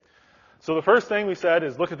So the first thing we said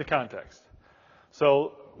is look at the context.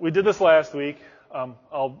 So we did this last week.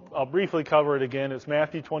 I'll briefly cover it again. It's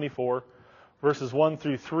Matthew 24, verses 1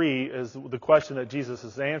 through 3 is the question that Jesus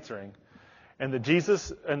is answering. And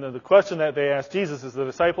the question that they asked Jesus is the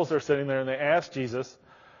disciples are sitting there and they ask Jesus,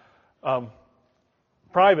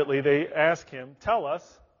 privately, they ask him, tell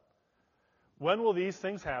us, when will these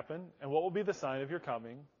things happen and what will be the sign of your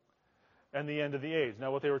coming and the end of the age?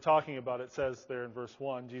 Now what they were talking about, it says there in verse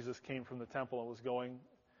 1, Jesus came from the temple and was going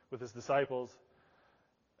with his disciples,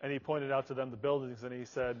 and he pointed out to them the buildings, and he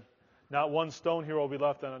said, not one stone here will be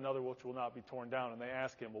left on another which will not be torn down. And they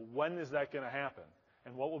ask him, well, when is that going to happen?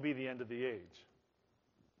 And what will be the end of the age?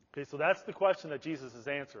 Okay, so that's the question that Jesus is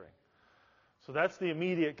answering. So that's the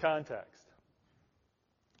immediate context.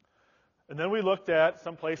 And then we looked at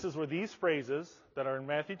some places where these phrases that are in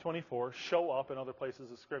Matthew 24 show up in other places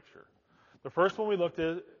of Scripture. The first one we looked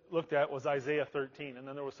at was Isaiah 13, and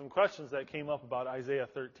then there were some questions that came up about Isaiah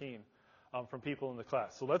 13 from people in the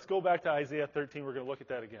class. So let's go back to Isaiah 13. We're going to look at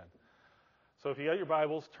that again. So if you got your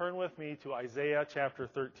Bibles, turn with me to Isaiah chapter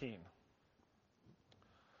 13.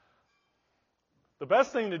 The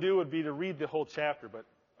best thing to do would be to read the whole chapter, but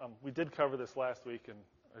we did cover this last week, and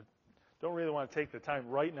I don't really want to take the time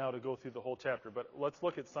right now to go through the whole chapter, but let's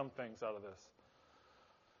look at some things out of this.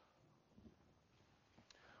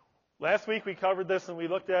 Last week we covered this and we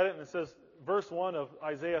looked at it, and it says, verse 1 of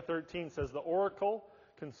Isaiah 13 says, the oracle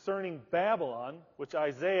concerning Babylon, which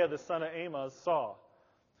Isaiah the son of Amoz saw.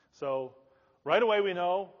 So right away we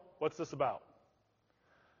know, what's this about?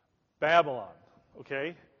 Babylon,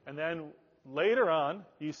 okay? And then later on,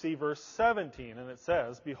 you see verse 17, and it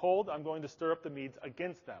says, behold, I'm going to stir up the Medes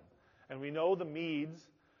against them. And we know the Medes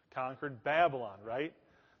conquered Babylon, right?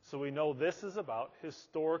 So we know this is about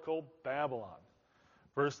historical Babylon.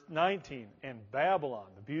 Verse 19, and Babylon,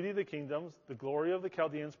 the beauty of the kingdoms, the glory of the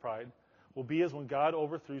Chaldeans' pride, will be as when God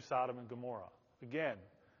overthrew Sodom and Gomorrah. Again,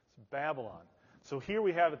 it's Babylon. So here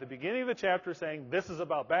we have at the beginning of the chapter saying this is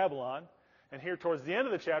about Babylon, and here towards the end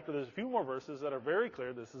of the chapter there's a few more verses that are very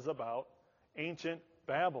clear this is about ancient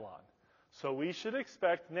Babylon. So we should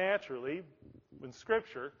expect naturally in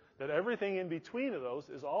Scripture that everything in between of those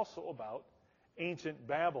is also about ancient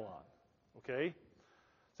Babylon. Okay?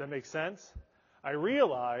 Does that make sense? I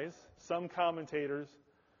realize some commentators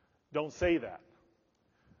don't say that.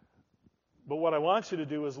 But what I want you to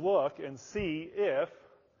do is look and see if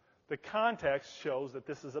the context shows that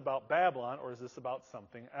this is about Babylon or is this about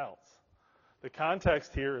something else. The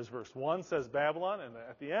context here is verse 1 says Babylon, and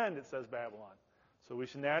at the end it says Babylon. So we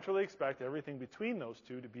should naturally expect everything between those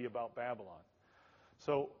two to be about Babylon.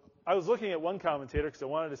 So I was looking at one commentator because I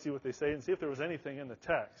wanted to see what they say and see if there was anything in the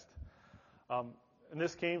text. And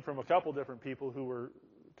this came from a couple different people who were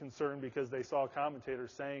concerned because they saw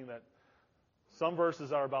commentators saying that some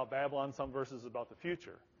verses are about Babylon, some verses about the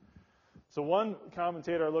future. So one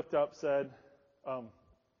commentator I looked up said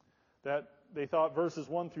that they thought verses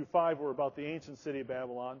 1 through 5 were about the ancient city of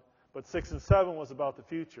Babylon, but 6 and 7 was about the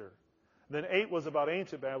future. Then 8 was about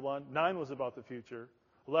ancient Babylon, 9 was about the future,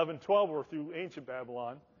 11, 12 were through ancient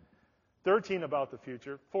Babylon, 13 about the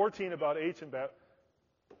future, 14 about ancient Babylon,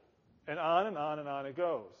 and on and on and on it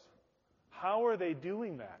goes. How are they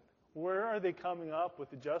doing that? Where are they coming up with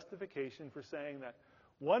the justification for saying that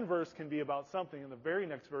one verse can be about something and the very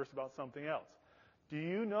next verse about something else? Do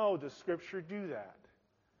you know, does Scripture do that?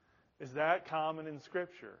 Is that common in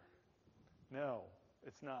Scripture? No,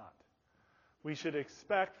 it's not. We should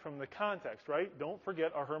expect from the context, right? Don't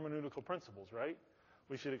forget our hermeneutical principles, right?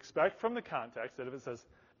 We should expect from the context that if it says,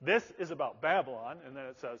 this is about Babylon, and then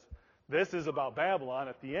it says, this is about Babylon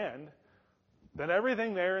at the end, then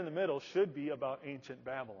everything there in the middle should be about ancient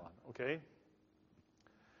Babylon, okay?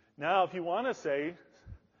 Now, if you want to say,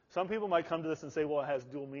 some people might come to this and say, well, it has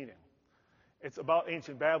dual meaning. It's about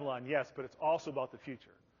ancient Babylon, yes, but it's also about the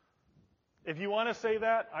future. If you want to say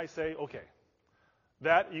that, I say, okay,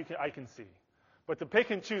 that I can see. But to pick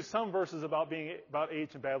and choose some verses about being about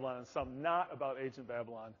ancient Babylon and some not about ancient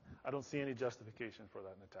Babylon, I don't see any justification for that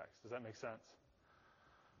in the text. Does that make sense?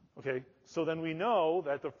 Okay, so then we know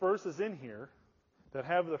that the verses in here that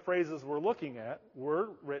have the phrases we're looking at were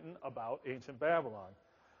written about ancient Babylon.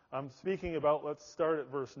 I'm speaking about, let's start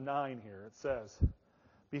at verse 9 here. It says,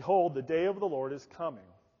 behold, the day of the Lord is coming,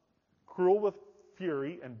 cruel with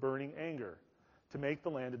fury and burning anger, to make the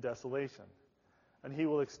land a desolation. And he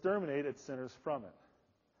will exterminate its sinners from it.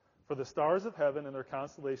 For the stars of heaven and their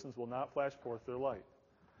constellations will not flash forth their light.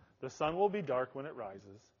 The sun will be dark when it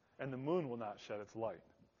rises, and the moon will not shed its light.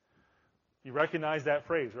 You recognize that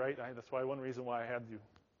phrase, right? That's one reason why I had you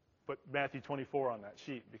put Matthew 24 on that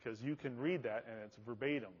sheet, because you can read that and it's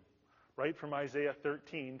verbatim right from Isaiah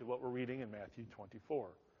 13 to what we're reading in Matthew 24,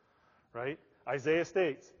 right? Isaiah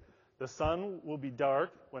states, the sun will be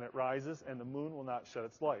dark when it rises, and the moon will not shed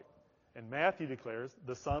its light. And Matthew declares,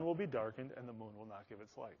 the sun will be darkened, and the moon will not give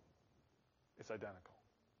its light. It's identical,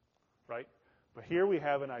 right? But here we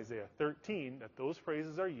have in Isaiah 13 that those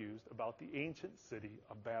phrases are used about the ancient city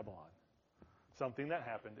of Babylon, something that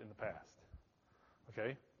happened in the past,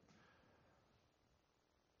 okay?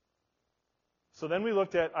 So then we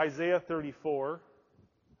looked at Isaiah 34.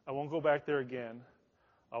 I won't go back there again.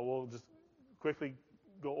 I will just quickly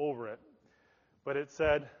go over it. But it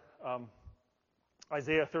said,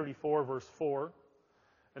 Isaiah 34, verse 4,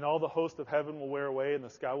 and all the host of heaven will wear away, and the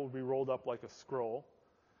sky will be rolled up like a scroll.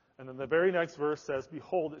 And then the very next verse says,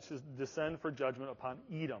 behold, it shall descend for judgment upon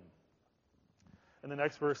Edom. And the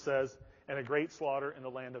next verse says, and a great slaughter in the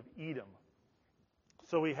land of Edom.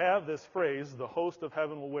 So we have this phrase, the host of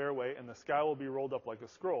heaven will wear away, and the sky will be rolled up like a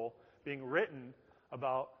scroll, being written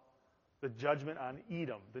about the judgment on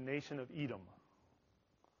Edom, the nation of Edom.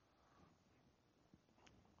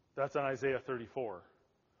 That's on Isaiah 34.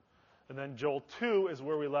 And then Joel 2 is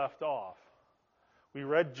where we left off. We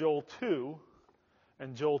read Joel 2,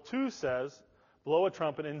 and Joel 2 says, blow a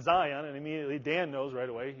trumpet in Zion, and immediately Dan knows right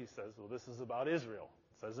away. He says, well, this is about Israel.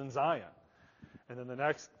 It says in Zion. And then the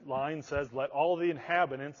next line says, let all the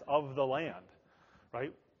inhabitants of the land,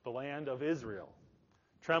 right, the land of Israel,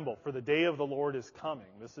 tremble, for the day of the Lord is coming.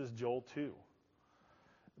 This is Joel 2.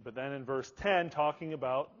 But then in verse 10, talking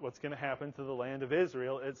about what's going to happen to the land of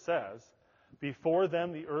Israel, it says, before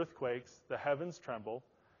them the earth quakes, the heavens tremble,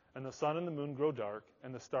 and the sun and the moon grow dark,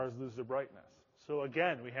 and the stars lose their brightness. So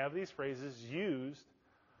again, we have these phrases used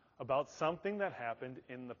about something that happened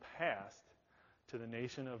in the past to the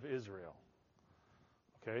nation of Israel.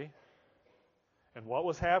 Okay? And what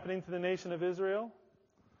was happening to the nation of Israel?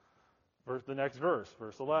 The next verse,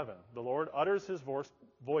 verse 11. The Lord utters his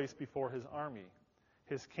voice before his army.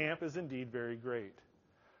 His camp is indeed very great.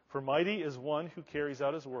 For mighty is one who carries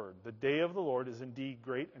out his word. The day of the Lord is indeed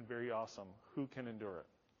great and very awesome. Who can endure it?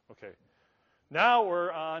 Okay. Now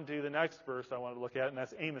we're on to the next verse I want to look at, and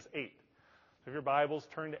that's Amos 8. So if your Bibles,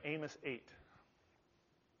 turn to Amos 8.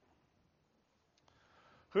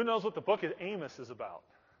 Who knows what the book of Amos is about?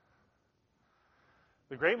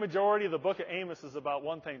 The great majority of the book of Amos is about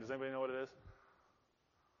one thing. Does anybody know what it is?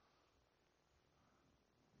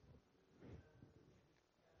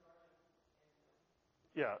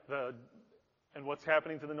 Yeah, and what's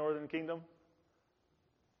happening to the northern kingdom?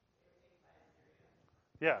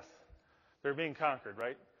 Yes, they're being conquered,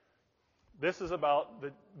 right? This is about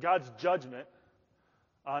God's judgment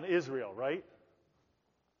on Israel, right?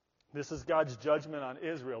 This is God's judgment on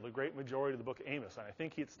Israel, the great majority of the book of Amos. And I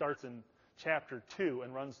think it starts in chapter 2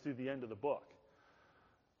 and runs through the end of the book.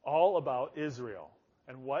 All about Israel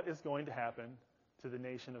and what is going to happen to the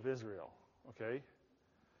nation of Israel, okay?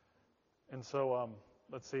 And so,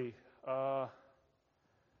 let's see. Dan,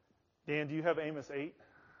 do you have Amos 8,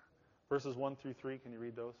 verses 1 through 3? Can you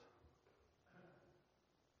read those?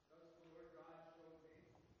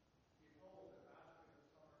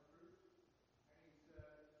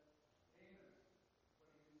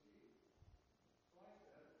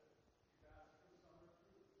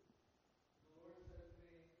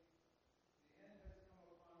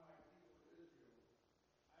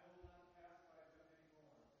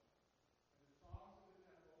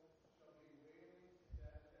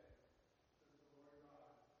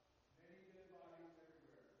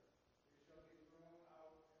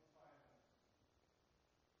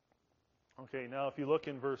 Okay, now if you look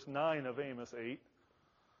in verse 9 of Amos 8,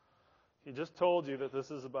 he just told you that this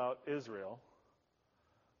is about Israel.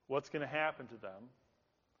 What's going to happen to them?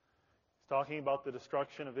 He's talking about the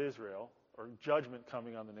destruction of Israel, or judgment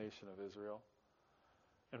coming on the nation of Israel.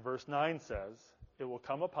 And verse 9 says, it will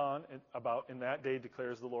come upon, about in that day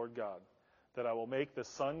declares the Lord God, that I will make the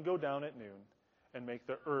sun go down at noon and make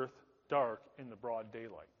the earth dark in the broad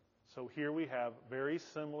daylight. So here we have very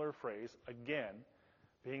similar phrase, again,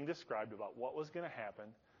 being described about what was going to happen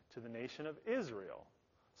to the nation of Israel,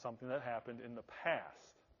 something that happened in the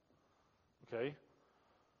past. Okay?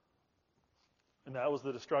 And that was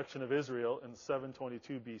the destruction of Israel in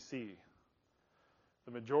 722 BC.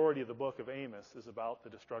 The majority of the book of Amos is about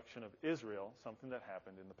the destruction of Israel, something that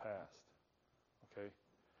happened in the past. Okay?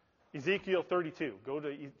 Ezekiel 32. Go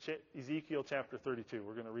to Ezekiel chapter 32.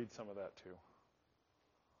 We're going to read some of that too.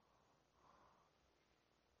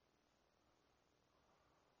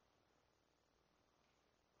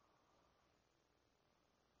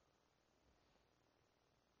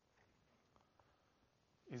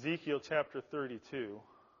 Ezekiel chapter 32.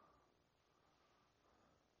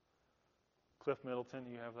 Cliff Middleton, do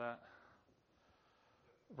you have that?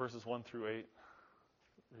 verses 1 through 8.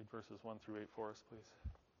 Read verses 1 through 8 for us, please.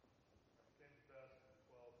 Came to pass in the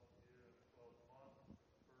 12th year, in the 12th month,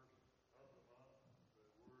 in the first of the month, the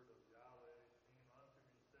word of Yahweh came unto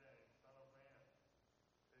me, saying, Son of man,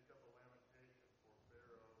 take up a lamentation for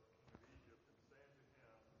Pharaoh, king of Egypt, and say unto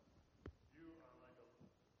him, You are like a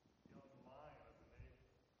young lion of the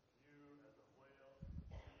nations, you as a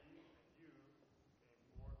whale in the sea, and you came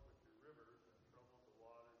forth with your rivers and troubled the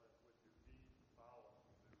waters, and with your feet fouled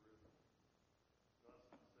the rivers. Thus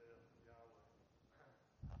saith Yahweh,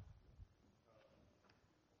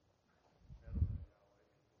 Adonai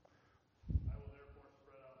Yahweh, I will therefore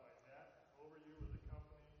spread out my net over you with a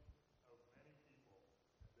company of many people,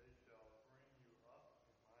 and they shall bring you up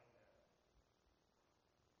in my net.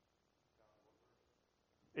 Down to what verse?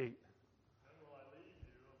 8. Then will I lead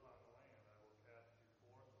you upon the land. I will cast you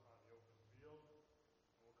forth upon the open field,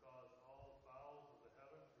 and will cause all the fowls of the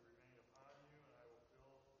heaven to remain upon you, and I will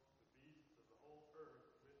fill the beasts of the whole earth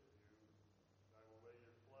with you. And I will lay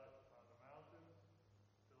your flesh upon the mountains,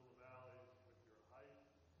 fill the valleys with your height.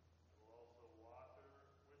 I will also water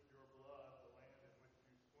with your blood the land in which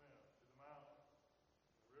you swim to the mountains.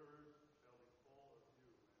 And the rivers shall be full of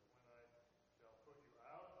you. And when I shall put you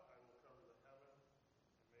out, I will cover the heaven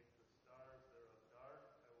and make the stars thereof dark.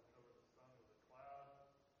 I will cover the sun with a cloud,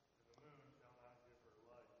 and the moon shall not give her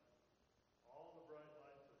light. All the bright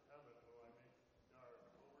lights of heaven will I make dark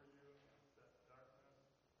over you, and set darkness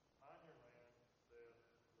upon your land, saith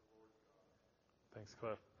the Lord God. Thanks,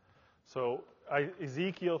 Cliff. So,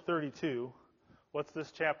 Ezekiel 32, what's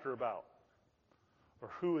this chapter about? Or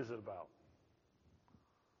who is it about?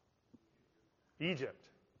 Egypt.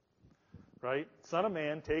 Right? Son of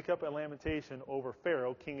man, take up a lamentation over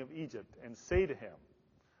Pharaoh, king of Egypt, and say to him,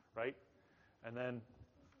 right? And then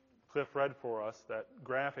Cliff read for us that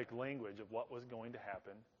graphic language of what was going to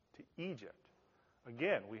happen to Egypt.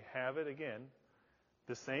 Again, we have it again,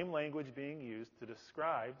 the same language being used to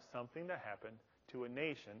describe something that happened to a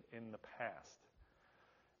nation in the past.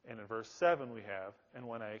 And in verse 7 we have, and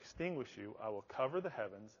when I extinguish you, I will cover the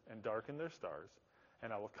heavens and darken their stars,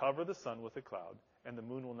 and I will cover the sun with a cloud, and the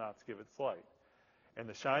moon will not give its light. And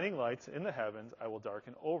the shining lights in the heavens I will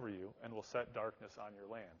darken over you, and will set darkness on your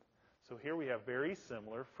land. So here we have very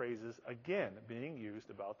similar phrases again being used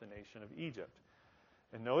about the nation of Egypt.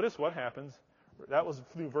 And notice what happens. That was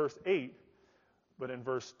through verse 8. But in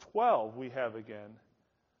verse 12 we have again,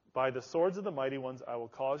 by the swords of the mighty ones I will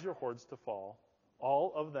cause your hordes to fall.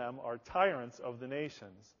 All of them are tyrants of the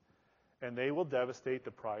nations, and they will devastate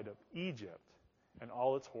the pride of Egypt, and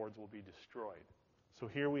all its hordes will be destroyed. So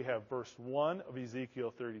here we have verse 1 of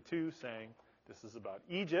Ezekiel 32 saying this is about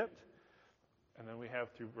Egypt. And then we have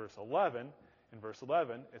through verse 11. In verse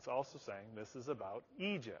 11, it's also saying this is about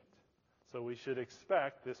Egypt. So we should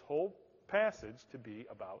expect this whole passage to be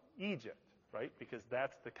about Egypt, right? Because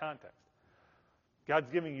that's the context. God's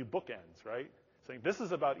giving you bookends, right? Saying this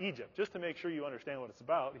is about Egypt. Just to make sure you understand what it's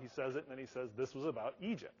about, he says it, and then he says this was about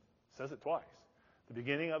Egypt. He says it twice. The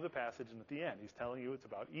beginning of the passage and at the end. He's telling you it's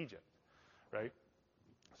about Egypt, right?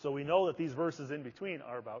 So we know that these verses in between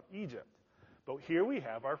are about Egypt. But here we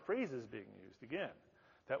have our phrases being used again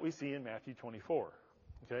that we see in Matthew 24,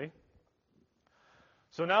 okay?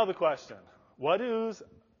 So now the question, what does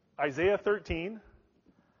Isaiah 13,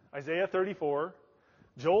 Isaiah 34,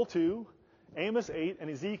 Joel 2, Amos 8, and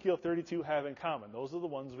Ezekiel 32 have in common? Those are the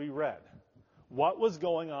ones we read. What was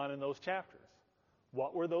going on in those chapters?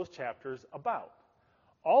 What were those chapters about?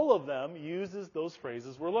 All of them uses those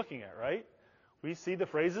phrases we're looking at, right? We see the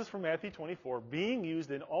phrases from Matthew 24 being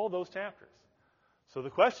used in all those chapters. So the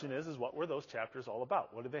question is what were those chapters all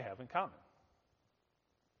about? What did they have in common?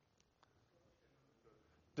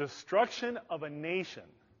 Destruction of a nation.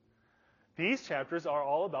 These chapters are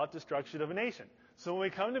all about destruction of a nation. So when we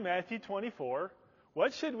come to Matthew 24,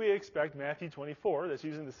 what should we expect Matthew 24, that's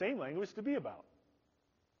using the same language, to be about?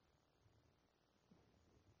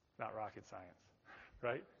 Not rocket science,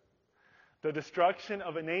 right? The destruction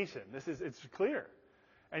of a nation. It's clear.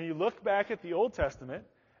 And you look back at the Old Testament,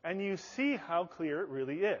 and you see how clear it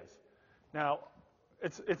really is. Now,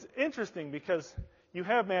 it's interesting because you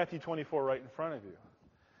have Matthew 24 right in front of you.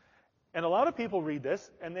 And a lot of people read this,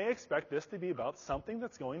 and they expect this to be about something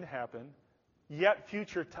that's going to happen yet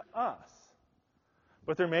future to us.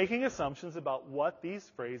 But they're making assumptions about what these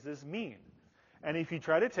phrases mean. And if you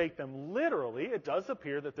try to take them literally, it does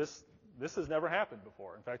appear that this has never happened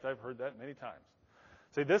before. In fact, I've heard that many times.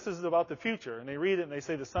 Say, this is about the future. And they read it and they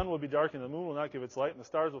say, the sun will be dark and the moon will not give its light and the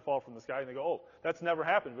stars will fall from the sky. And they go, oh, that's never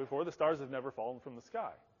happened before. The stars have never fallen from the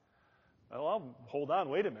sky. Well, hold on,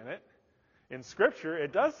 wait a minute. In Scripture,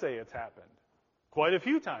 it does say it's happened quite a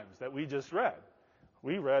few times that we just read.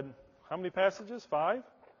 We read, how many passages? 5?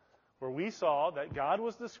 Where we saw that God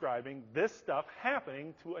was describing this stuff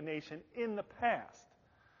happening to a nation in the past.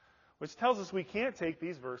 Which tells us we can't take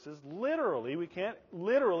these verses literally. We can't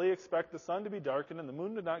literally expect the sun to be darkened and the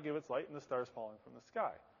moon to not give its light and the stars falling from the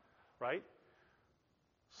sky. Right?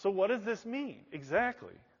 So what does this mean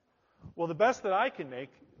exactly? Well, the best that I can make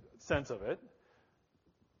sense of it,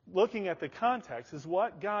 looking at the context, is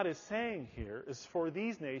what God is saying here is for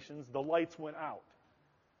these nations, the lights went out.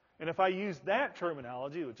 And if I use that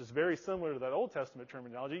terminology, which is very similar to that Old Testament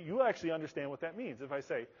terminology, you actually understand what that means. If I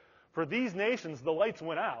say, for these nations, the lights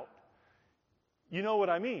went out, you know what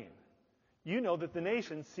I mean. You know that the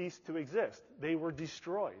nations ceased to exist. They were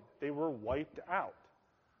destroyed. They were wiped out.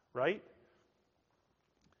 Right?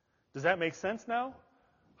 Does that make sense now?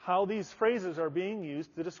 How these phrases are being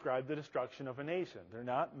used to describe the destruction of a nation. They're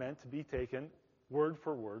not meant to be taken word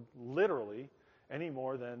for word, literally, any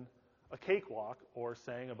more than a cakewalk or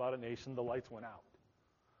saying about a nation, the lights went out.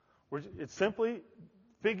 It's simply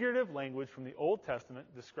figurative language from the Old Testament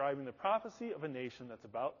describing the prophecy of a nation that's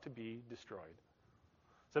about to be destroyed.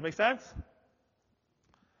 Does that make sense?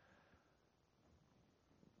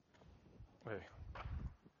 Okay.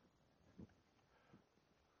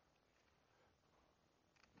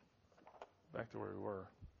 Back to where we were.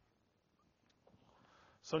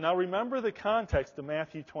 So now remember the context of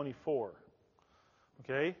Matthew 24.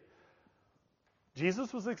 Okay?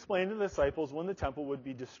 Jesus was explaining to the disciples when the temple would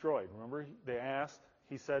be destroyed. Remember, they asked,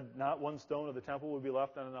 he said, not one stone of the temple would be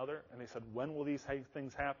left on another. And they said, when will these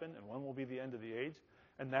things happen? And when will be the end of the age?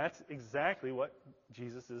 And that's exactly what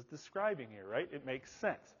Jesus is describing here, right? It makes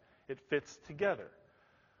sense. It fits together.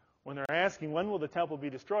 When they're asking, when will the temple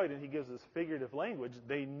be destroyed? And he gives this figurative language,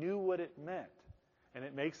 they knew what it meant. And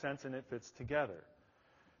it makes sense and it fits together.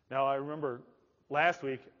 Now, I remember last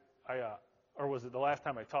week, or was it the last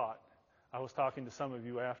time I taught, I was talking to some of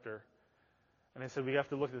you after, and I said, we have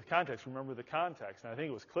to look at the context, remember the context. And I think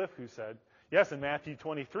it was Cliff who said, yes, in Matthew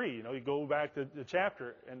 23, you go back to the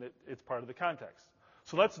chapter, and it's part of the context.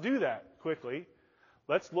 So let's do that quickly.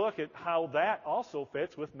 Let's look at how that also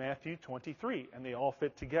fits with Matthew 23, and they all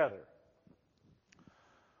fit together.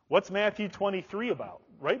 What's Matthew 23 about?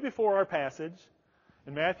 Right before our passage,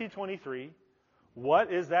 in Matthew 23,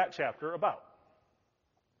 what is that chapter about?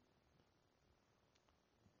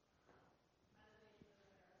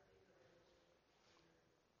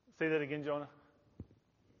 Say that again, Jonah.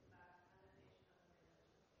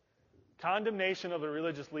 Condemnation of the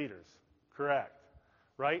religious leaders. Correct.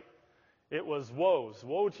 Right? It was woes.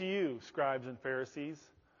 Woe to you, scribes and Pharisees.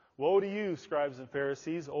 Woe to you, scribes and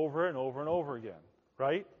Pharisees, over and over and over again.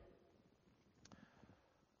 Right?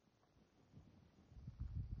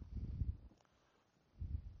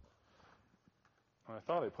 I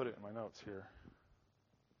thought I put it in my notes here.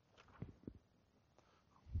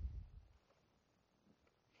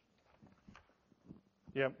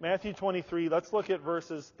 Yeah, Matthew 23, let's look at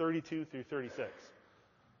verses 32 through 36.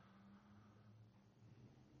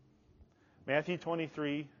 Matthew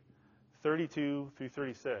 23, 32 through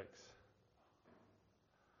 36.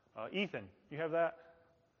 Ethan, you have that?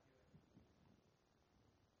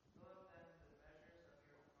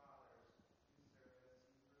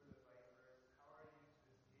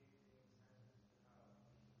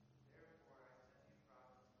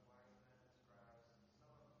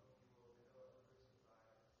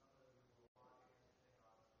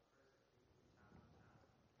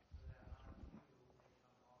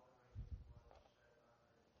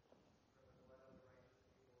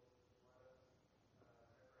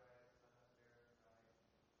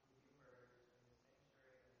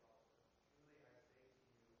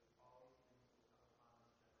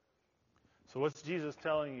 So what's Jesus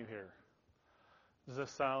telling you here? Does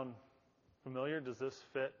this sound familiar? Does this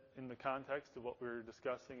fit in the context of what we were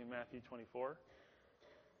discussing in Matthew 24?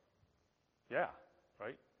 Yeah,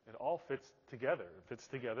 right? It all fits together. It fits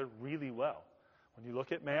together really well. When you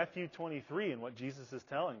look at Matthew 23 and what Jesus is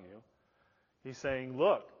telling you, he's saying,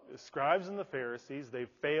 look, the scribes and the Pharisees,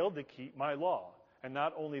 they've failed to keep my law. And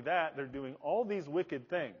not only that, they're doing all these wicked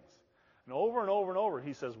things. And over and over and over,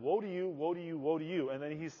 he says, woe to you, woe to you, woe to you. And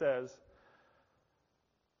then he says,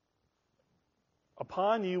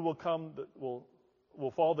 upon you will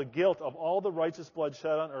fall the guilt of all the righteous blood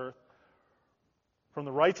shed on earth, from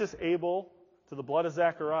the righteous Abel to the blood of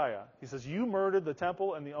Zechariah. He says, you murdered the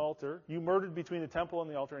temple and the altar. You murdered between the temple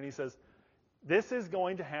and the altar. And he says, this is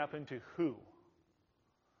going to happen to who?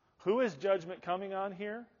 Who is judgment coming on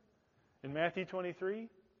here in Matthew 23?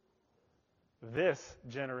 This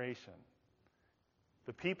generation.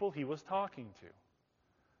 The people he was talking to.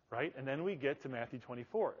 Right? And then we get to Matthew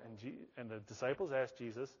 24. And the disciples ask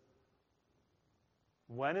Jesus,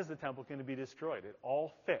 When is the temple going to be destroyed? It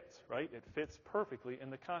all fits, right? It fits perfectly in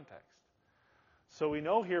the context. So we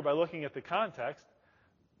know here by looking at the context,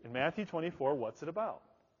 in Matthew 24, what's it about?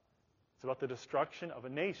 It's about the destruction of a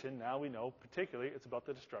nation. Now we know particularly it's about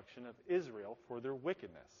the destruction of Israel for their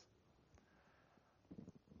wickedness.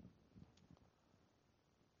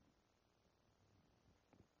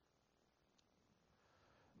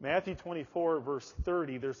 Matthew 24, verse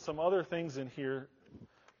 30, there's some other things in here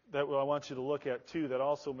that I want you to look at too that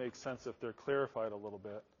also make sense if they're clarified a little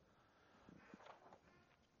bit.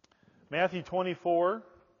 Matthew 24,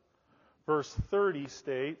 verse 30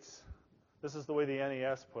 states, this is the way the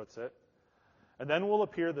NAS puts it, and then will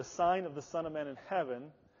appear the sign of the Son of Man in heaven,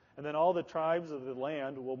 and then all the tribes of the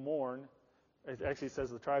land will mourn. It actually says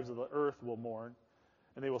the tribes of the earth will mourn,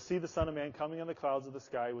 and they will see the Son of Man coming on the clouds of the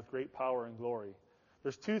sky with great power and glory.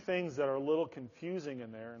 There's two things that are a little confusing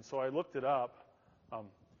in there, and so I looked it up.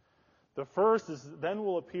 The first is, then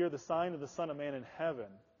will appear the sign of the Son of Man in heaven.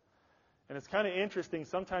 And it's kind of interesting.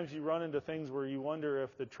 Sometimes you run into things where you wonder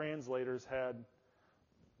if the translators had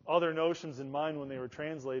other notions in mind when they were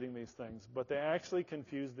translating these things. But they actually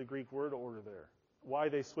confused the Greek word order there. Why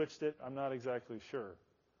they switched it, I'm not exactly sure.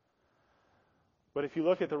 But if you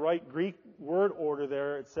look at the right Greek word order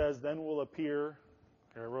there, it says, then will appear...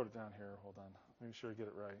 Here, I wrote it down here. Hold on. Make sure I get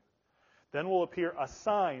it right. Then will appear a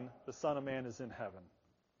sign, the Son of Man is in heaven.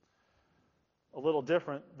 A little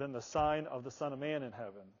different than the sign of the Son of Man in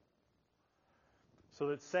heaven. So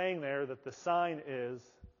it's saying there that the sign is,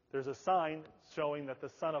 there's a sign showing that the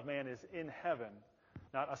Son of Man is in heaven,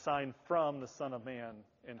 not a sign from the Son of Man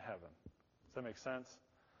in heaven. Does that make sense?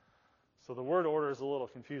 So the word order is a little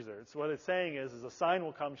confused there. So what it's saying is a sign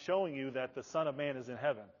will come showing you that the Son of Man is in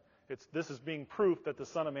heaven. This is being proof that the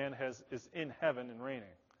Son of Man is in heaven and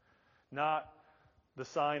reigning. Not the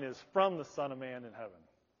sign is from the Son of Man in heaven.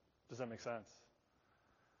 Does that make sense?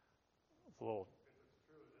 It's a little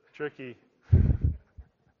tricky.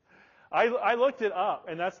 I looked it up,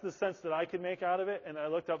 and that's the sense that I could make out of it, and I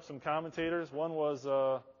looked up some commentators. One was,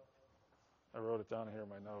 I wrote it down here in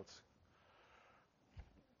my notes.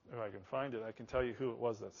 If I can find it, I can tell you who it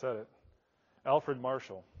was that said it. Alfred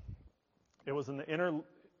Marshall. It was in the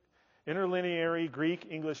Interlineary Greek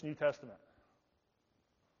English New Testament.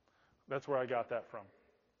 That's where I got that from.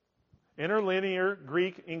 Interlinear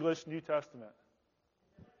Greek English New Testament.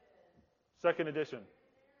 Second edition.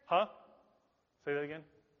 Huh? Say that again?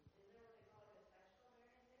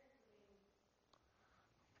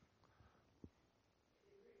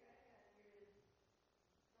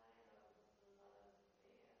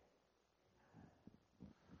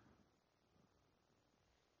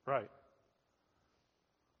 Right.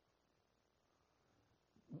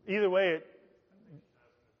 Either way,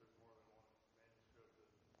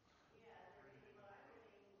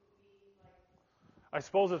 I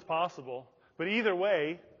suppose it's possible. But either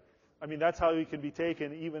way, I mean, that's how it can be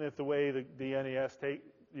taken, even if the way the NAS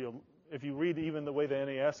if you read even the way the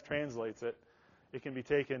NAS translates it, it can be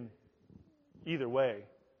taken either way.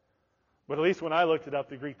 But at least when I looked it up,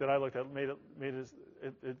 the Greek that I looked at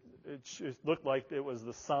it looked like it was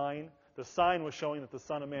the sign. The sign was showing that the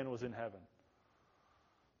Son of Man was in heaven.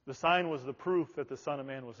 The sign was the proof that the Son of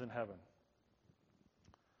Man was in heaven.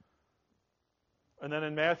 And then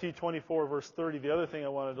in Matthew 24, verse 30, the other thing I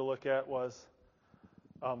wanted to look at was,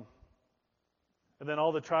 and then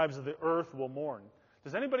all the tribes of the earth will mourn.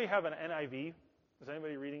 Does anybody have an NIV? Is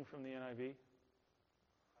anybody reading from the NIV?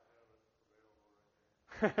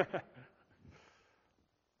 I have it available right here.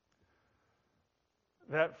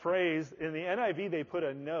 That phrase, in the NIV, they put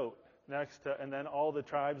a note next to, and then all the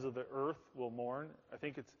tribes of the earth will mourn. I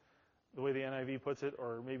think it's the way the NIV puts it,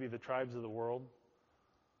 or maybe the tribes of the world.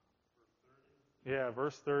 Yeah,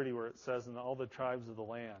 verse 30 where it says, and all the tribes of the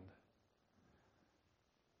land.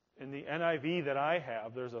 In the NIV that I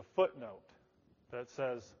have, there's a footnote that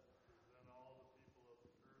says, then all the people of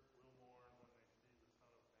the earth will mourn when they see the Son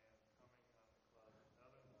of Man coming on the clouds of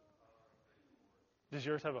heaven with power and great glory. Does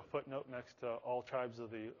yours have a footnote next to all tribes of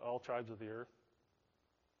the earth?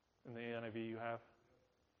 In the NIV you have?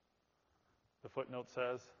 The footnote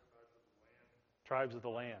says? Tribes of the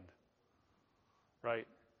land. Right.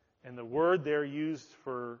 And the word there used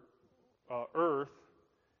for earth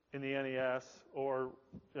in the NAS,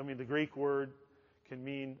 the Greek word can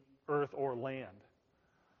mean earth or land.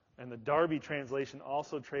 And the Darby translation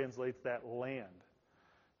also translates that land.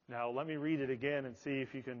 Now, let me read it again and see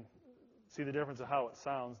if you can see the difference of how it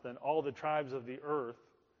sounds. Then all the tribes of the earth,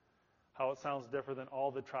 how it sounds different than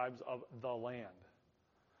all the tribes of the land.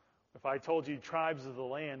 If I told you tribes of the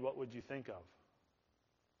land, what would you think of?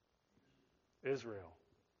 Israel.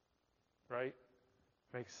 Right?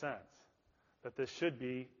 Makes sense. that this should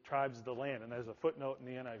be tribes of the land. And there's a footnote in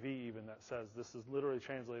the NIV even that says this is literally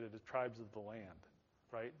translated as tribes of the land,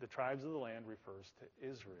 right? The tribes of the land refers to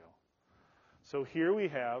Israel. So here we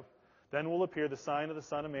have, then will appear the sign of the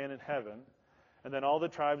Son of Man in heaven, and then all the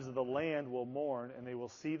tribes of the land will mourn, and they will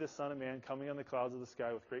see the Son of Man coming on the clouds of the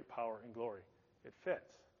sky with great power and glory. It fits,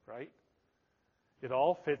 right? It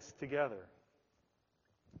all fits together.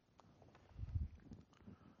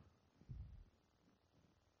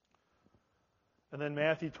 And then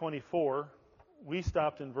Matthew 24, we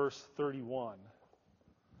stopped in verse 31.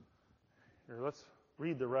 Here, let's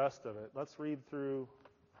read the rest of it. Let's read through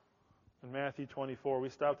in Matthew 24. We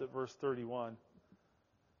stopped at verse 31.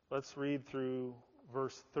 Let's read through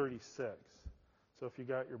verse 36. So if you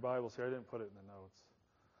got your Bibles here, I didn't put it in the notes.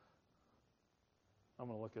 I'm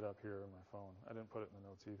going to look it up here on my phone. I didn't put it in the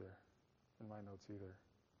notes either, in my notes either.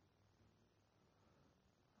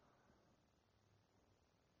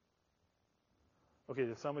 Okay,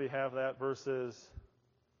 does somebody have that? Verses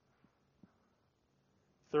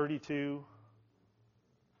 32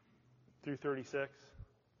 through 36?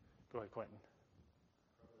 Go ahead, Quentin.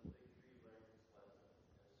 From the fig tree learn its lesson.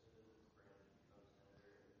 As soon as its branch becomes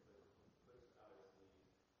tender and puts out its leaves,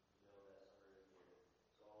 you know that summer is near.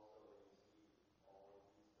 So also when you see all of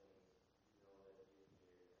these things, you know that he is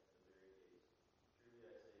near at the very gates. Truly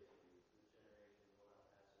I say to you, this generation will not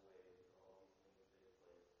pass away until all these things take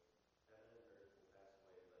place. Heaven and earth will pass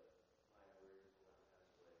away, but my words will not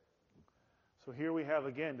pass away. So here we have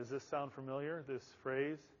again, does this sound familiar, this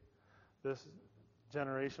phrase? This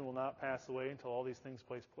generation will not pass away until all these things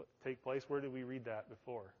take place. Where did we read that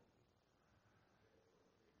before?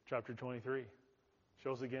 Chapter 23.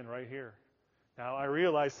 Shows again right here. Now, I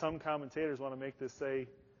realize some commentators want to make this say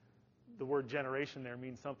the word generation there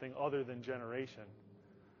means something other than generation.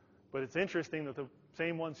 But it's interesting that the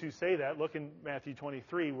same ones who say that, look in Matthew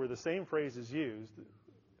 23, where the same phrase is used.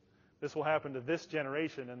 This will happen to this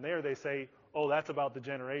generation. And there they say, oh, that's about the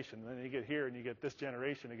generation. And then you get here and you get this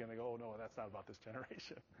generation again. They go, oh, no, that's not about this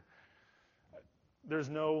generation. There's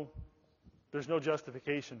no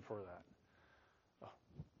justification for that.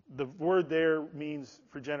 The word there means,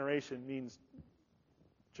 for generation, means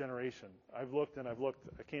generation. I've looked and I've looked.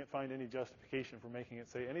 I can't find any justification for making it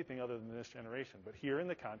say anything other than this generation. But here in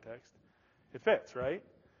the context, it fits, right?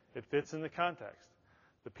 It fits in the context.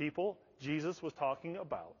 The people Jesus was talking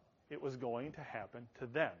about, it was going to happen to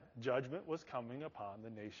them. Judgment was coming upon the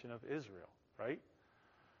nation of Israel, right?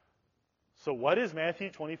 So what is Matthew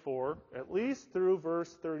 24, at least through verse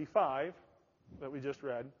 35 that we just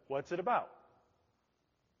read, what's it about?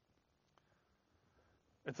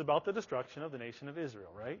 It's about the destruction of the nation of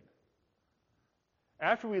Israel, right?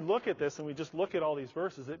 After we look at this and we just look at all these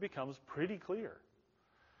verses, it becomes pretty clear.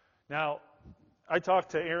 Now, I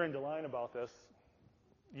talked to Aaron DeLine about this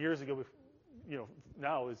years ago.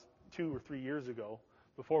 Now is 2 or 3 years ago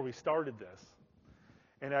before we started this.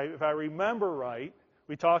 And if I remember right,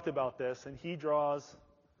 we talked about this, and he draws,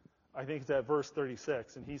 I think it's at verse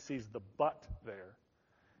 36, and he sees the but there.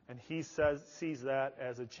 And he sees that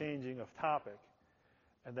as a changing of topic,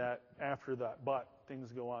 and that after that but,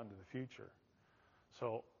 things go on to the future.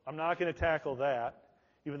 So I'm not going to tackle that,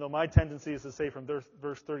 even though my tendency is to say from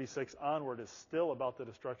verse 36 onward is still about the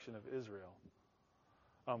destruction of Israel.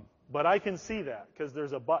 But I can see that because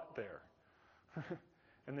there's a but there.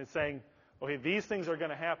 And it's saying, okay, these things are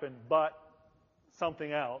going to happen, but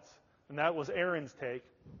something else. And that was Aaron's take.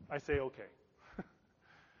 I say, okay.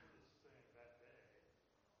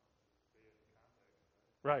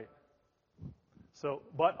 Right. So,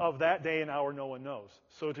 but of that day and hour no one knows.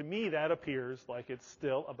 So to me that appears like it's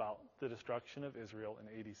still about the destruction of Israel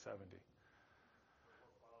in AD 70.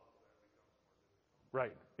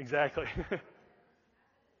 Right, exactly.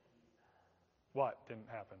 What didn't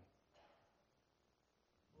happen?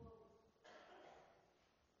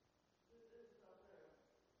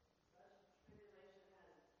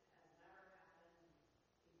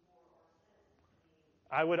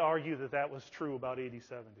 I would argue that was true about AD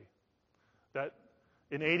 70. That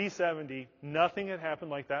in AD 70, nothing had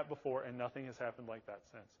happened like that before, and nothing has happened like that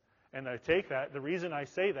since. And I take that, the reason I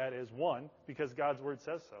say that is, one, because God's Word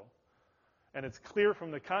says so. And it's clear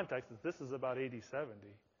from the context that this is about AD 70.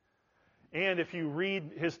 And if you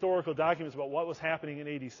read historical documents about what was happening in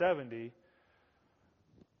AD 70,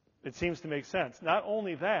 it seems to make sense. Not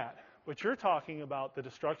only that, but you're talking about the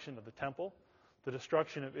destruction of the temple, the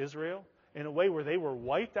destruction of Israel, in a way where they were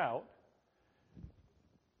wiped out,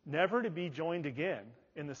 never to be joined again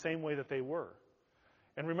in the same way that they were.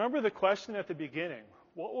 And remember the question at the beginning,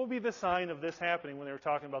 what will be the sign of this happening when they were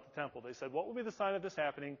talking about the temple? They said, what will be the sign of this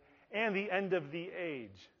happening and the end of the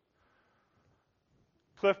age?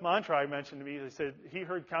 Cliff Montry mentioned to me, he said he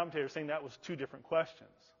heard commentators saying that was two different questions.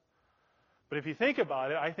 But if you think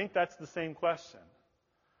about it, I think that's the same question.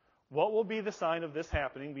 What will be the sign of this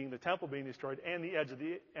happening, being the temple being destroyed, and the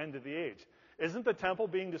end of the age? Isn't the temple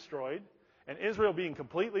being destroyed and Israel being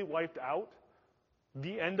completely wiped out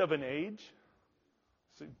the end of an age?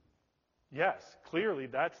 So, yes, clearly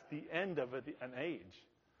that's the end of an age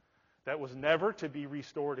that was never to be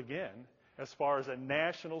restored again as far as a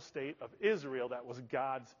national state of Israel that was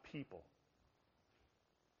God's people.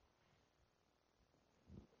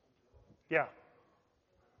 Yeah.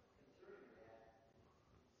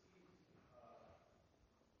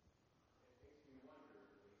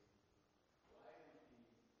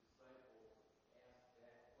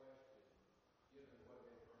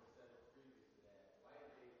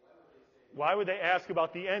 Why would they ask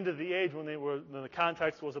about the end of the age when the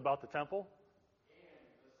context was about the temple? And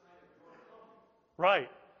the sign of your coming. Right.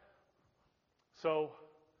 So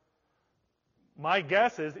my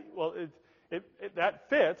guess is, well, that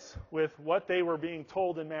fits with what they were being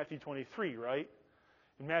told in Matthew 23, right?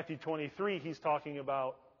 In Matthew 23, he's talking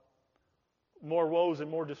about more woes and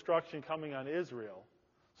more destruction coming on Israel.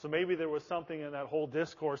 So maybe there was something in that whole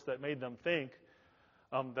discourse that made them think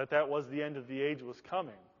that was the end of the age was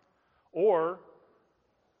coming. Or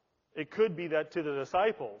it could be that to the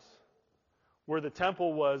disciples, where the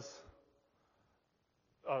temple was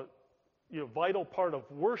a vital part of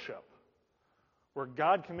worship, where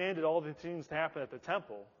God commanded all the things to happen at the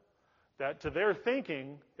temple, that to their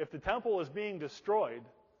thinking, if the temple is being destroyed,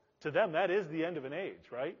 to them that is the end of an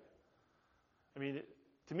age, right? I mean,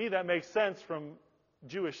 to me that makes sense from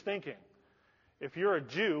Jewish thinking. If you're a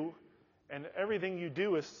Jew and everything you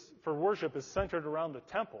do is for worship is centered around the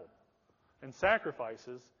temple and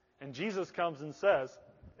sacrifices, and Jesus comes and says,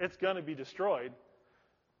 it's going to be destroyed,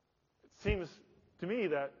 it seems to me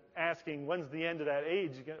that asking when's the end of that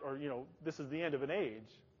age, or this is the end of an age,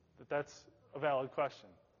 that's a valid question.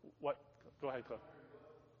 What? Go ahead, Cliff.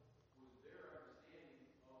 Was their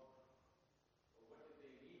understanding of, or what did they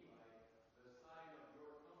mean by the sign of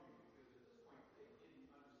your coming? Because at this point they didn't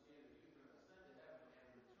understand that he was going to ascend to heaven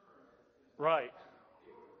and return in a Right. They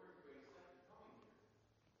were referring to a second coming here.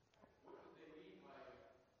 What did they mean by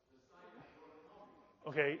the sign of your coming?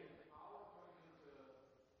 Okay. Power coming into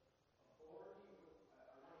authority?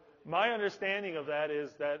 My understanding of that is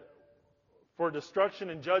that for destruction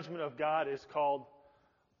and judgment of God is called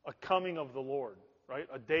a coming of the Lord, right?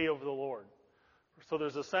 A day of the Lord. So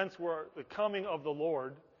there's a sense where the coming of the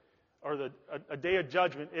Lord, or a day of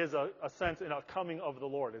judgment is a sense in a coming of the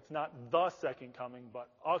Lord. It's not the second coming, but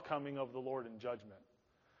a coming of the Lord in judgment.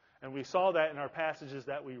 And we saw that in our passages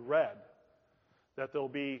that we read, that there'll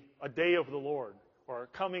be a day of the Lord, or a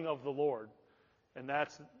coming of the Lord, and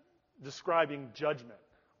that's describing judgment.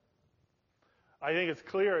 I think it's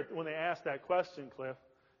clear when they ask that question, Cliff,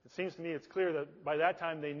 it seems to me it's clear that by that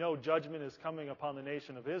time they know judgment is coming upon the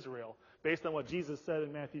nation of Israel, based on what Jesus said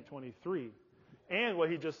in Matthew 23, and what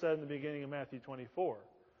he just said in the beginning of Matthew 24.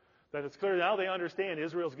 That it's clear now they understand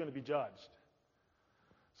Israel's going to be judged.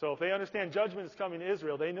 So if they understand judgment is coming to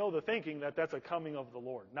Israel, they know the thinking that that's a coming of the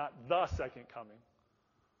Lord, not the second coming.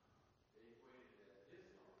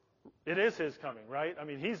 It is his coming, right? I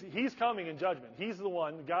mean, he's coming in judgment. He's the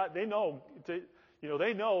one. God, they know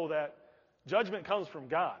that judgment comes from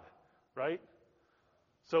God, right?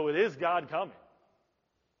 So it is God coming.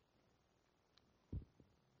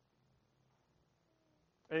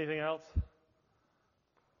 Anything else?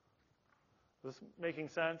 Is this making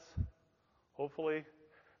sense? Hopefully.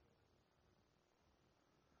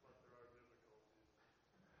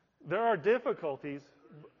 There are difficulties.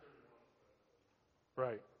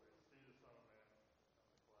 Right.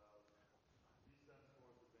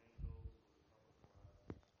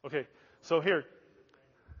 Okay, so here,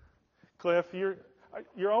 Cliff,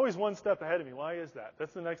 you're always one step ahead of me. Why is that?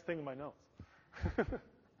 That's the next thing in my notes.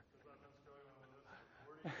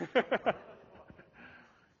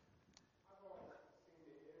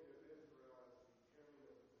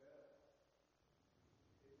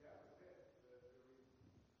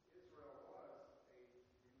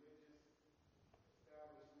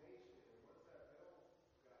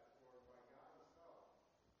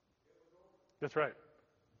 That's right.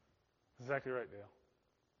 Exactly right, Dale.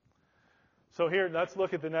 So here, let's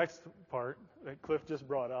look at the next part that Cliff just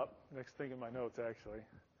brought up. Next thing in my notes, actually.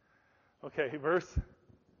 Okay, verse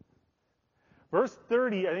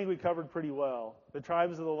 30, I think we covered pretty well. The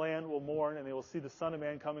tribes of the land will mourn, and they will see the Son of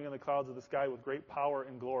Man coming in the clouds of the sky with great power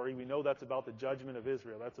and glory. We know that's about the judgment of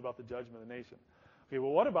Israel. That's about the judgment of the nation. Okay,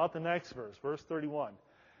 well, what about the next verse, verse 31?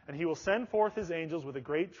 And he will send forth his angels with a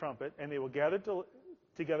great trumpet, and they will gather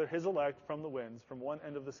together his elect from the winds, from one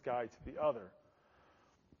end of the sky to the other.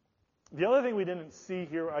 The other thing we didn't see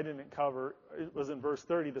here, I didn't cover, it was in verse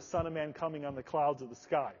 30, the Son of Man coming on the clouds of the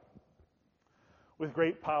sky with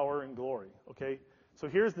great power and glory. Okay? So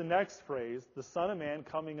here's the next phrase, the Son of Man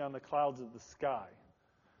coming on the clouds of the sky.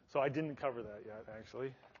 So I didn't cover that yet,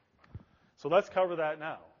 actually. So let's cover that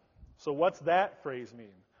now. So what's that phrase mean?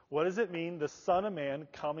 What does it mean, the Son of Man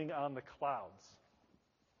coming on the clouds?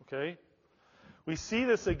 Okay? We see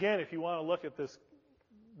this again, if you want to look at this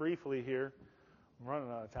briefly here. I'm running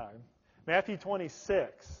out of time. Matthew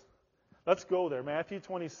 26. Let's go there. Matthew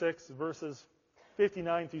 26, verses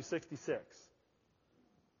 59 through 66.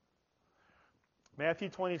 Matthew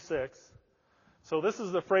 26. So this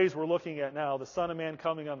is the phrase we're looking at now, the Son of Man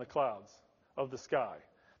coming on the clouds of the sky.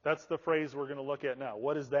 That's the phrase we're going to look at now.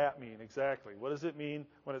 What does that mean exactly? What does it mean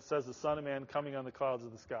when it says the Son of Man coming on the clouds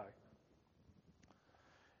of the sky?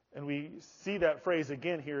 And we see that phrase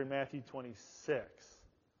again here in Matthew 26.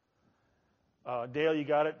 Dale, you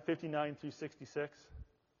got it? 59 through 66?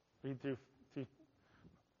 Read through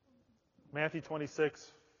Matthew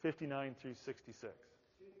 26, 59 through 66.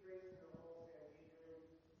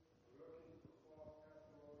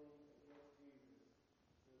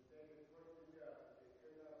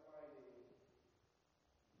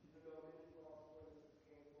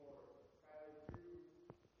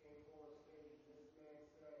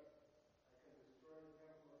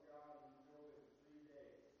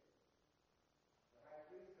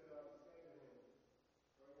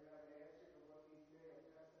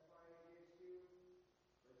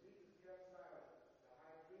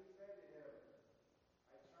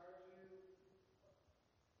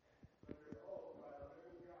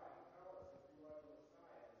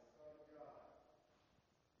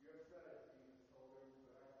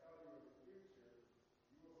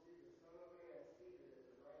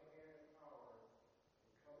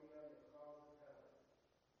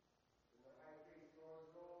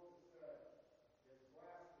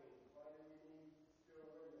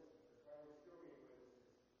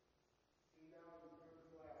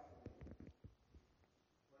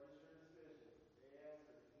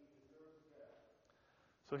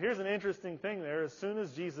 So here's an interesting thing there. As soon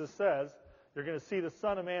as Jesus says, you're going to see the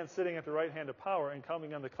Son of Man sitting at the right hand of power and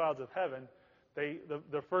coming on the clouds of heaven,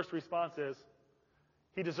 the first response is,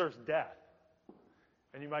 he deserves death.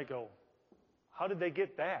 And you might go, how did they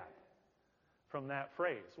get that from that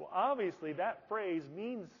phrase? Well, obviously that phrase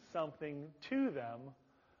means something to them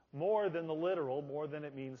more than the literal, more than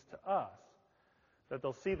it means to us. That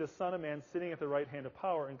they'll see the Son of Man sitting at the right hand of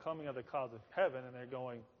power and coming on the clouds of heaven, and they're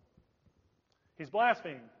going, he's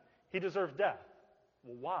blaspheming. He deserves death.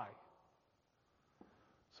 Well, why?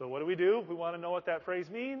 So what do? If we want to know what that phrase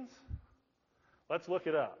means, let's look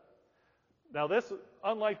it up. Now this,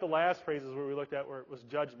 unlike the last phrases where we looked at where it was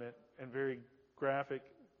judgment and very graphic,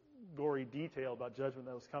 gory detail about judgment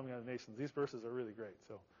that was coming on the nations, these verses are really great.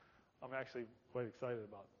 So I'm actually quite excited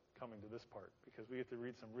about coming to this part because we get to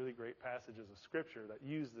read some really great passages of Scripture that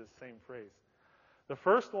use this same phrase. The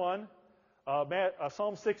first one,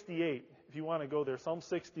 Psalm 68, if you want to go there, Psalm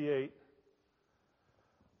 68,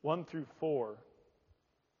 1 through 4.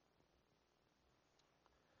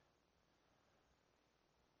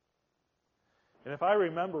 And if I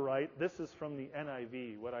remember right, this is from the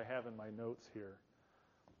NIV, what I have in my notes here.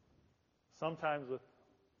 Sometimes with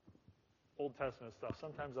Old Testament stuff,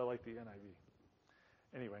 sometimes I like the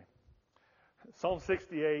NIV. Anyway, Psalm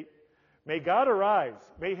 68, may God arise,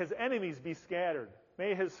 may his enemies be scattered,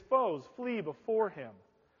 may his foes flee before him.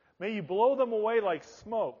 May you blow them away like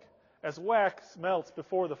smoke, as wax melts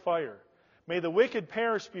before the fire. May the wicked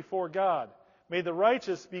perish before God. May the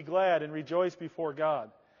righteous be glad and rejoice before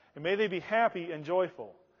God. And may they be happy and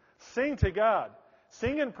joyful. Sing to God.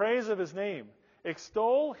 Sing in praise of his name.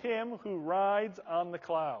 Extol him who rides on the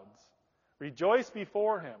clouds. Rejoice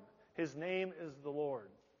before him. His name is the Lord.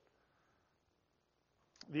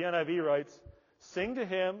 The NIV writes, sing to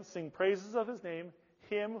him, sing praises of his name,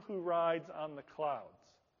 him who rides on the clouds.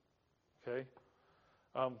 Okay?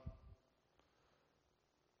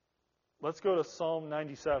 Let's go to Psalm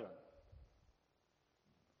 97.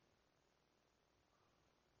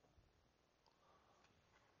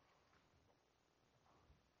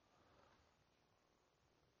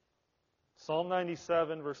 Psalm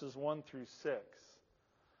 97, verses 1 through 6.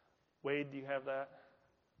 Wade, do you have that?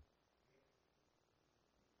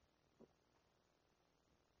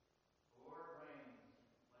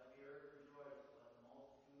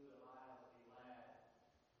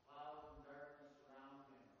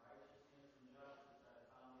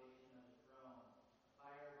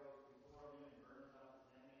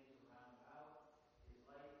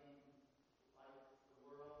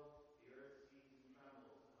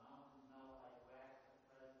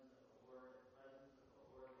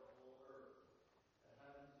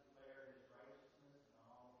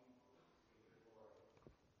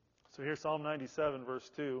 So here's Psalm 97, verse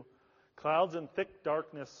 2. Clouds and thick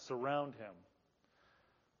darkness surround him.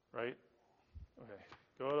 Right? Okay.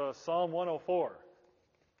 Go to Psalm 104.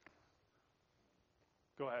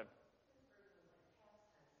 Go ahead.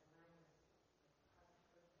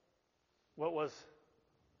 What was...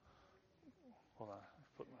 Hold on.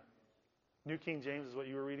 Put my... New King James is what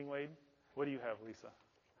you were reading, Wade? What do you have, Lisa?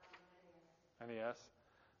 NAS.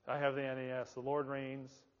 I have the NAS. The Lord reigns.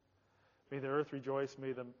 May the earth rejoice.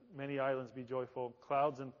 May the many islands be joyful.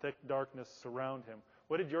 Clouds and thick darkness surround him.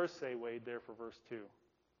 What did yours say, Wade, there for verse 2? Clouds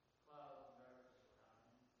and darkness surround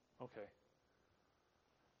him. Okay.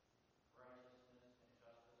 Righteousness and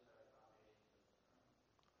justice are the foundations of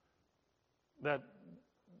the throne.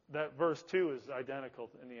 That verse 2 is identical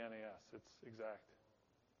in the NAS. It's exact.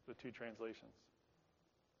 The two translations.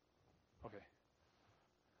 Okay.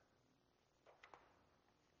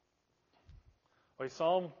 Okay,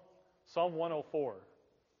 Psalm 104.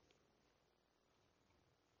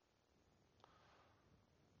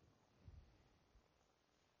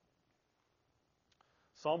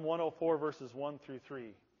 Psalm 104, verses 1 through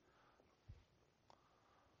 3.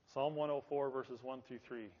 Psalm 104, verses 1 through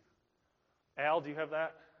 3. Al, do you have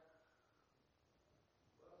that?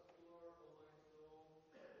 Bless the Lord, O my soul.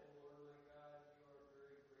 O Lord my God, you are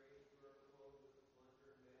very great. You are clothed with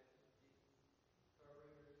splendor and majesty,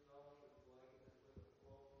 covering yourself with light as with a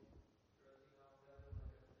cloak, stretching out heaven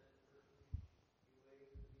like a tent curtain. He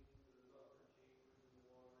lays the beams of his upper chambers in the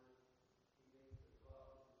waters. He makes the clouds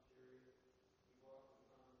his chariot. He walks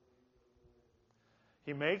upon the wings of the wind.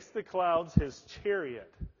 He makes the clouds his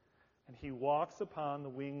chariot, and he walks upon the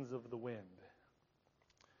wings of the wind.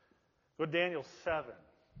 Go to Daniel 7.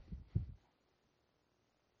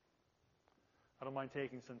 I don't mind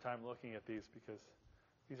taking some time looking at these because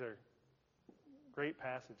these are great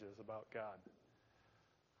passages about God.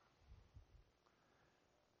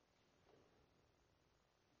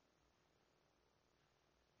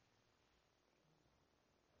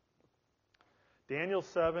 Daniel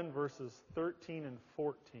 7, verses 13 and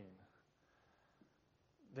 14.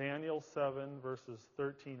 Daniel 7, verses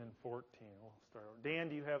 13 and 14. We'll start over. Dan,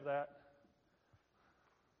 do you have that?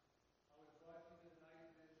 I was watching the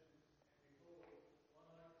night visions, and behold,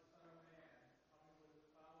 one like the Son of Man, coming with the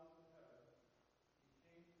clouds of heaven.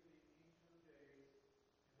 He came to the Ancient of Days,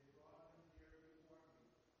 and they brought him here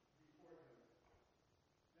before him.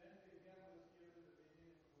 Then to him was given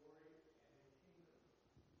dominion and glory and a kingdom,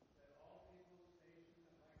 that all peoples,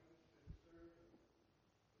 nations, and languages should serve him.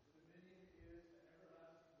 His dominion is an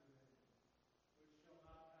everlasting dominion, which shall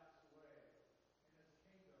not pass away, and his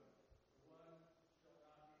kingdom, the one shall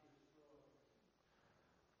not be destroyed.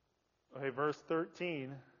 Okay, verse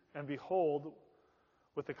 13. And behold,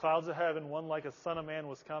 with the clouds of heaven, one like a son of man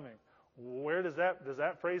was coming. Where does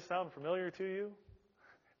that phrase sound familiar to you?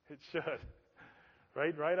 It should.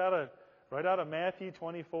 Right out of Matthew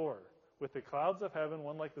 24. With the clouds of heaven,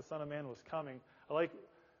 one like the Son of Man was coming. I like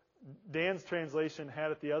Dan's translation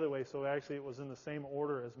had it the other way, so actually it was in the same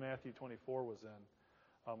order as Matthew 24 was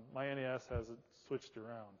in. My NAS has it switched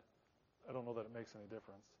around. I don't know that it makes any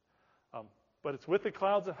difference. But it's with the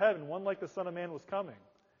clouds of heaven, one like the Son of Man was coming.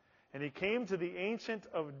 And he came to the Ancient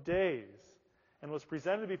of Days and was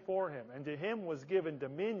presented before him. And to him was given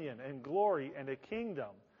dominion and glory and a kingdom,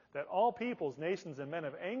 that all peoples, nations, and men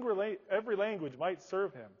of every language might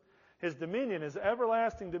serve him. His dominion is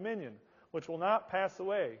everlasting dominion, which will not pass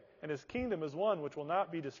away, and his kingdom is one which will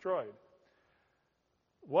not be destroyed.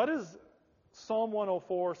 What does Psalm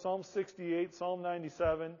 104, Psalm 68, Psalm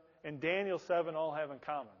 97, and Daniel 7 all have in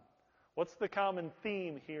common? What's the common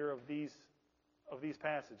theme here of these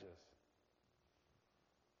passages?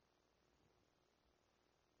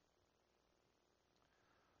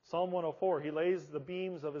 Psalm 104, he lays the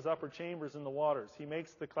beams of his upper chambers in the waters. He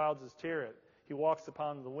makes the clouds his chariot. He walks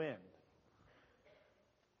upon the wind.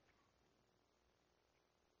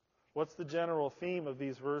 What's the general theme of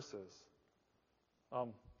these verses?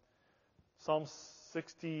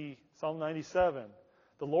 Psalm 97.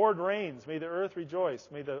 The Lord reigns. May the earth rejoice.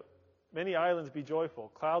 May the many islands be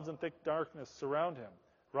joyful. Clouds and thick darkness surround him.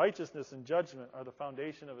 Righteousness and judgment are the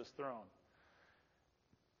foundation of his throne.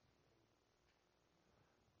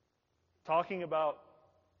 Talking about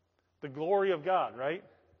the glory of God, right?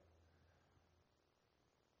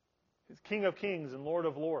 He's King of kings and Lord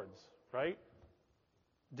of lords, right?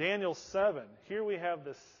 Daniel 7. Here we have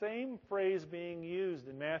the same phrase being used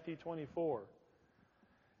in Matthew 24.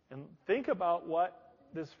 And think about what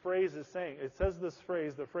this phrase is saying. It says this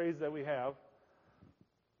phrase, the phrase that we have,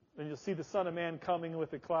 and you'll see the Son of Man coming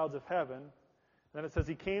with the clouds of heaven. Then it says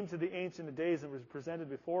he came to the Ancient of Days and was presented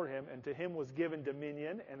before him, and to him was given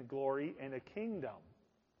dominion and glory and a kingdom.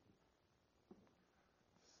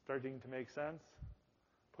 Starting to make sense?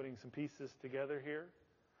 Putting some pieces together here.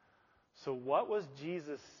 So what was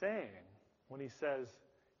Jesus saying when he says,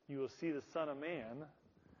 you will see the Son of Man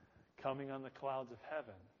coming on the clouds of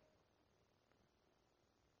heaven?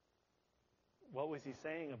 What was he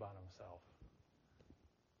saying about himself?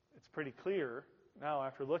 It's pretty clear now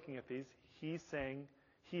after looking at these. He's saying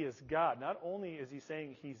he is God. Not only is he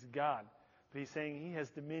saying he's God, but he's saying he has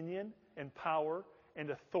dominion and power and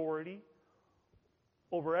authority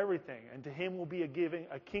over everything. And to him will be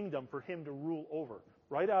a kingdom for him to rule over.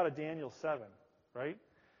 Right out of Daniel 7, right?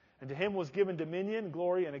 And to him was given dominion,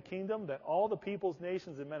 glory, and a kingdom that all the peoples,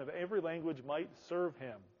 nations, and men of every language might serve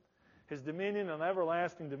him. His dominion, an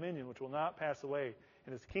everlasting dominion, which will not pass away,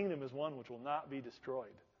 and his kingdom is one which will not be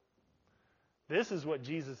destroyed. This is what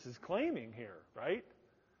Jesus is claiming here, right?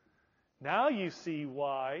 Now you see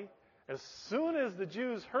why, as soon as the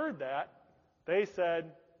Jews heard that, they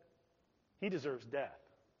said, he deserves death.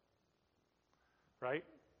 Right?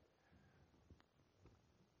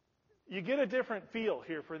 You get a different feel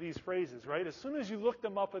here for these phrases, right? As soon as you look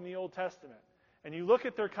them up in the Old Testament, and you look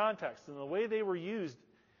at their context and the way they were used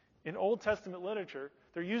in Old Testament literature,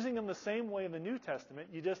 they're using them the same way in the New Testament.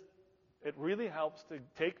 It really helps to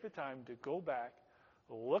take the time to go back,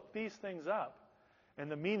 look these things up,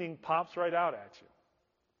 and the meaning pops right out at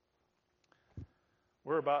you.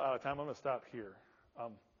 We're about out of time. I'm going to stop here.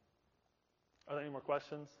 Are there any more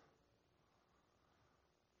questions?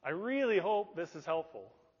 I really hope this is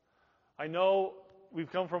helpful. I know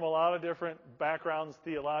we've come from a lot of different backgrounds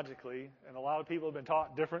theologically, and a lot of people have been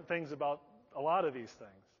taught different things about a lot of these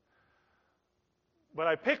things. But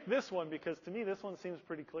I picked this one because to me this one seems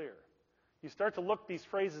pretty clear. You start to look these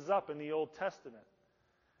phrases up in the Old Testament,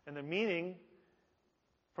 and the meaning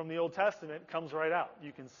from the Old Testament comes right out.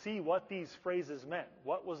 You can see what these phrases meant.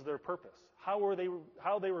 What was their purpose? How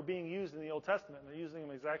they were being used in the Old Testament, and they're using them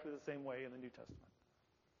exactly the same way in the New Testament.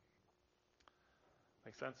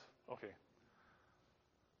 Make sense? Okay.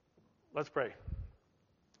 Let's pray.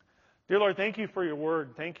 Dear Lord, thank you for your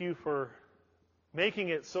word. Thank you for making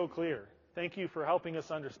it so clear. Thank you for helping us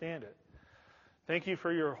understand it. Thank you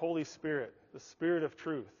for your Holy Spirit, the Spirit of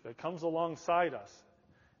truth that comes alongside us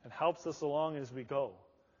and helps us along as we go.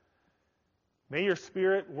 May your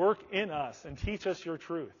Spirit work in us and teach us your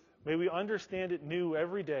truth. May we understand it new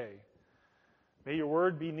every day. May your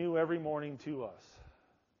word be new every morning to us.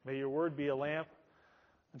 May your word be a lamp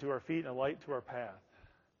unto our feet and a light to our path.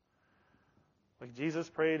 Like Jesus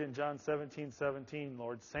prayed in John 17:17,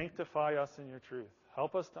 Lord, sanctify us in your truth.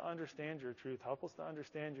 Help us to understand your truth. Help us to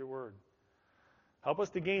understand your word. Help us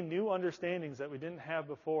to gain new understandings that we didn't have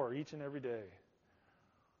before each and every day.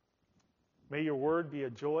 May your word be a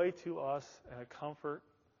joy to us and a comfort.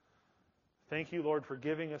 Thank you, Lord, for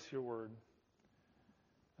giving us your word.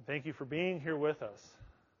 And thank you for being here with us.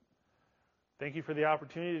 Thank you for the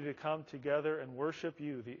opportunity to come together and worship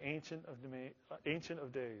you, the Ancient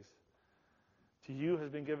of Days. To you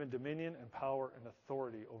has been given dominion and power and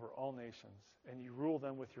authority over all nations, and you rule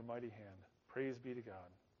them with your mighty hand. Praise be to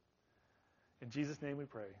God. In Jesus' name we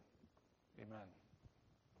pray. Amen.